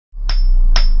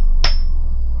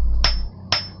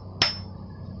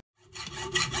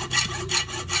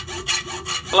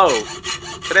Hello,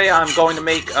 today I'm going to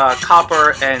make a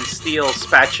copper and steel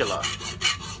spatula.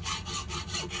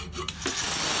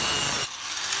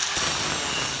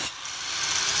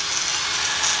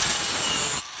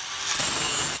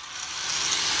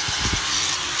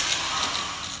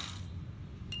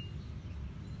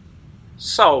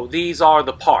 So these are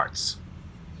the parts.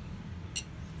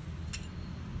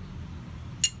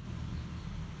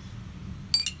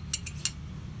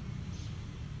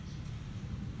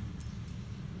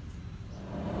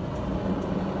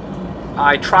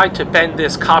 I tried to bend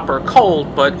this copper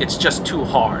cold, but it's just too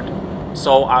hard.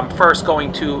 So I'm first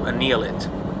going to anneal it.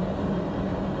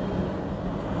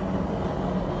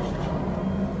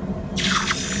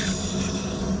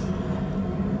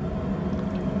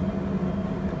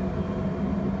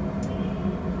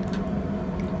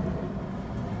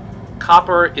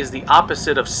 Copper is the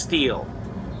opposite of steel.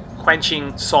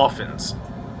 Quenching softens.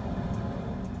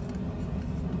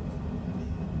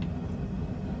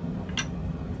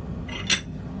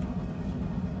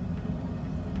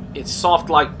 It's soft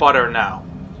like butter now.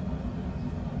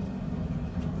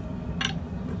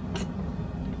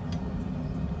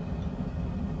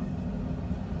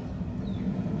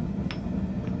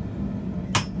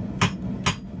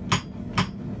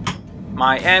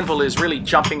 My anvil is really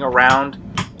jumping around.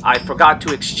 I forgot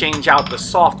to exchange out the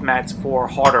soft mats for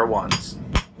harder ones.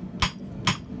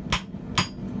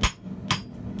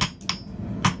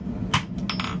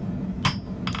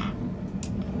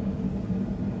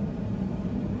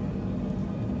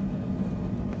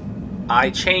 I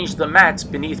changed the mats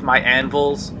beneath my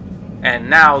anvils, and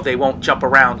now they won't jump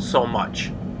around so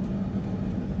much.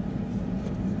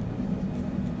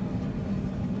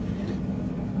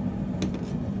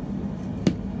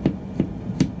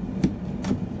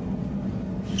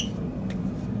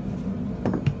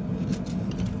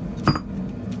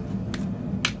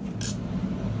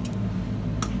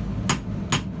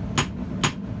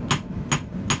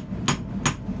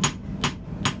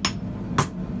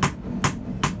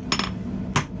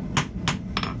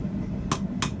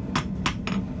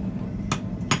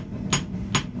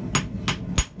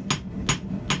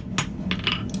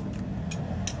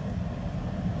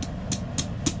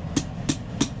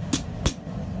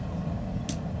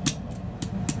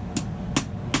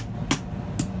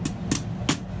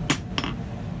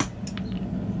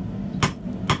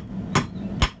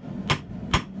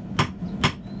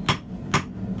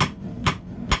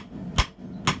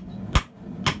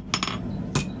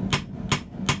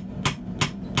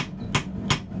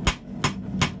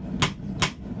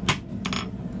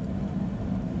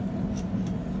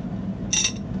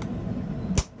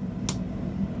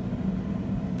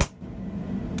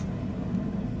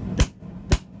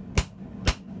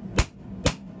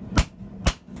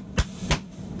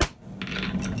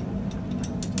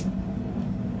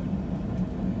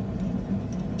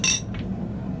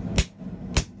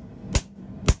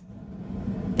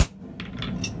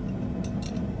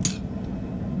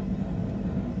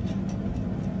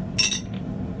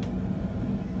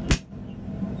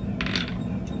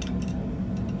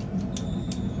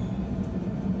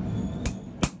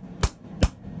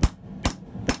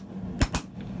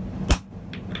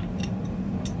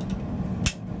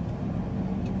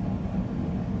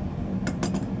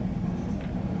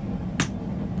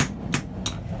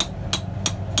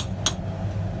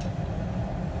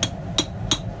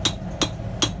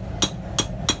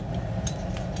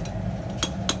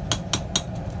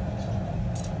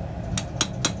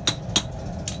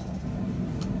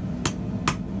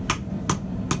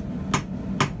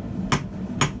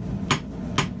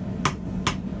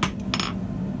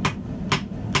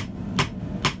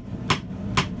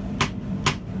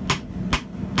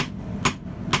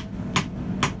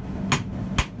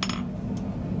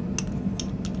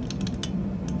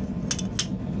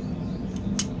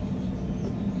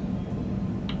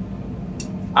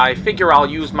 I figure I'll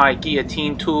use my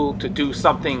guillotine tool to do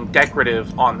something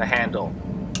decorative on the handle.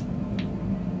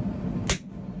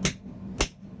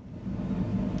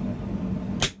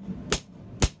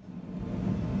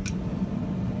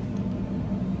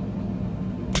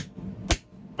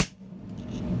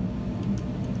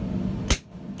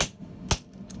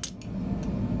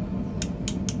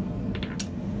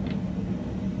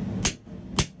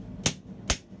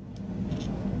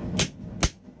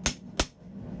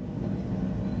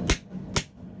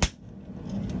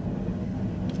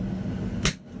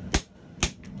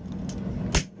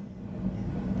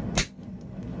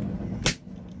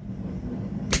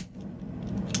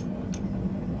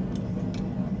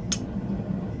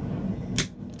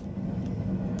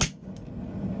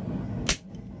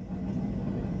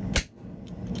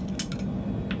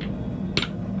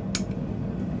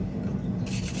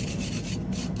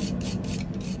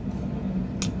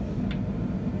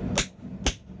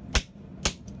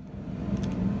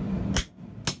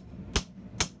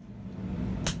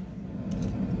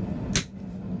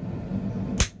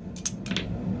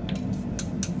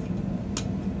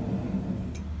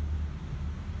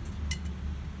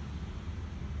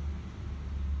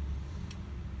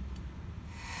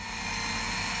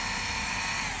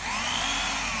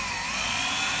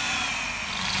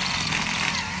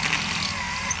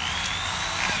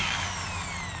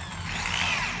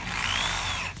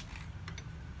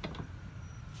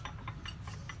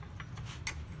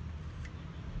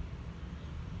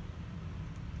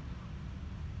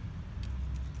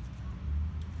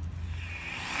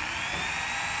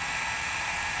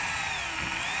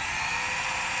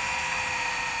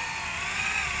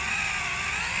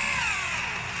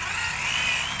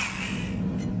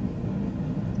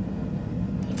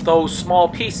 those small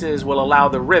pieces will allow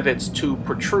the rivets to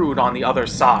protrude on the other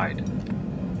side.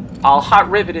 I'll hot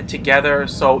rivet it together,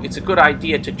 so it's a good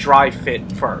idea to dry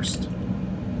fit first.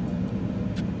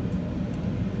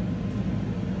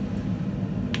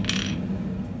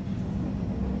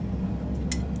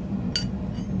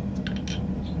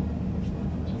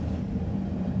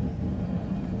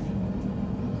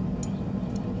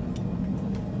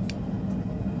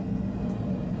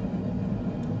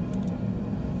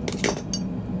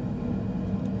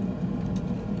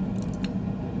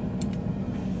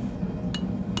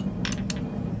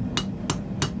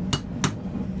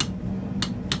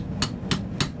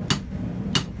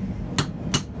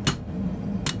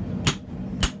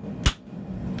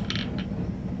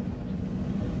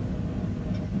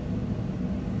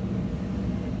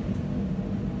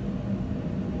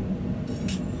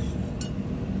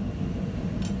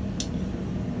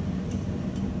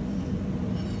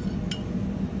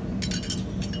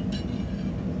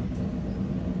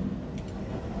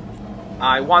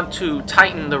 I want to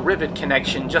tighten the rivet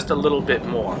connection just a little bit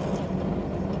more.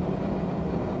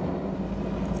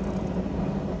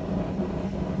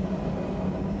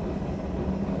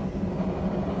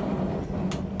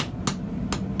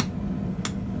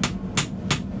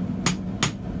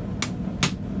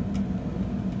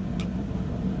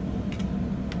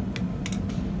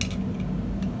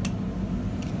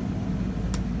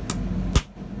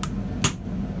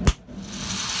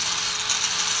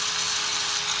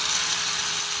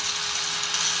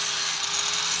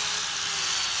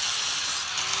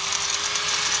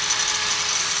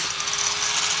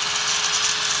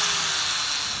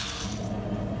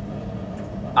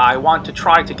 I want to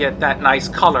try to get that nice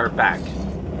color back.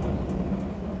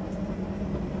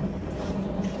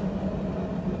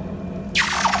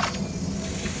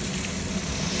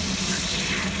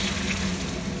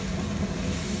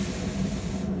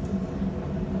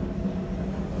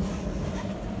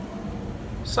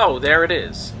 So there it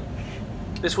is.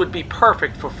 This would be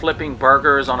perfect for flipping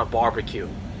burgers on a barbecue.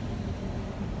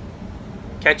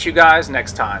 Catch you guys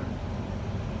next time.